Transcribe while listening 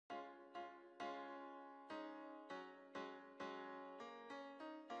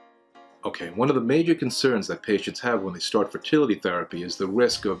Okay, one of the major concerns that patients have when they start fertility therapy is the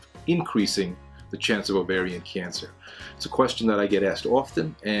risk of increasing the chance of ovarian cancer. It's a question that I get asked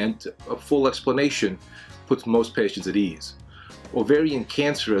often, and a full explanation puts most patients at ease. Ovarian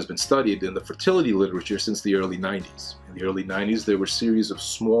cancer has been studied in the fertility literature since the early 90s. In the early 90s, there were a series of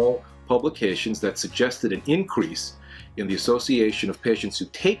small publications that suggested an increase in the association of patients who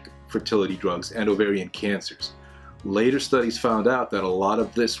take fertility drugs and ovarian cancers. Later studies found out that a lot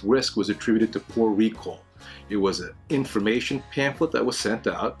of this risk was attributed to poor recall. It was an information pamphlet that was sent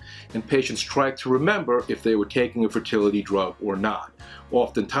out, and patients tried to remember if they were taking a fertility drug or not.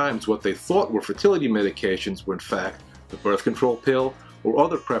 Oftentimes, what they thought were fertility medications were in fact the birth control pill or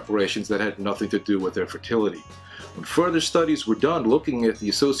other preparations that had nothing to do with their fertility. When further studies were done looking at the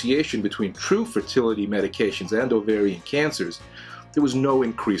association between true fertility medications and ovarian cancers, there was no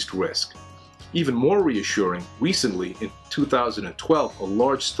increased risk. Even more reassuring, recently in 2012, a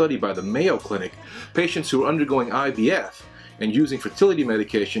large study by the Mayo Clinic, patients who were undergoing IVF and using fertility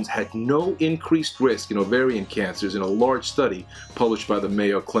medications had no increased risk in ovarian cancers in a large study published by the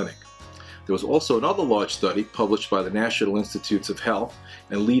Mayo Clinic. There was also another large study published by the National Institutes of Health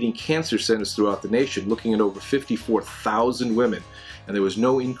and leading cancer centers throughout the nation looking at over 54,000 women, and there was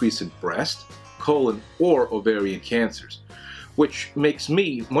no increase in breast, colon, or ovarian cancers, which makes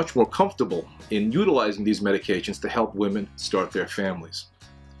me much more comfortable in utilizing these medications to help women start their families.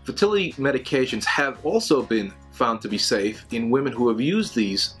 Fertility medications have also been found to be safe in women who have used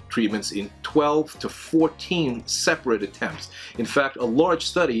these treatments in 12 to 14 separate attempts. In fact, a large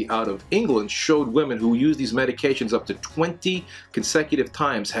study out of England showed women who used these medications up to 20 consecutive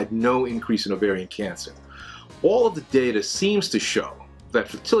times had no increase in ovarian cancer. All of the data seems to show that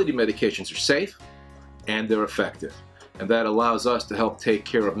fertility medications are safe and they're effective, and that allows us to help take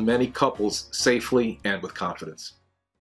care of many couples safely and with confidence.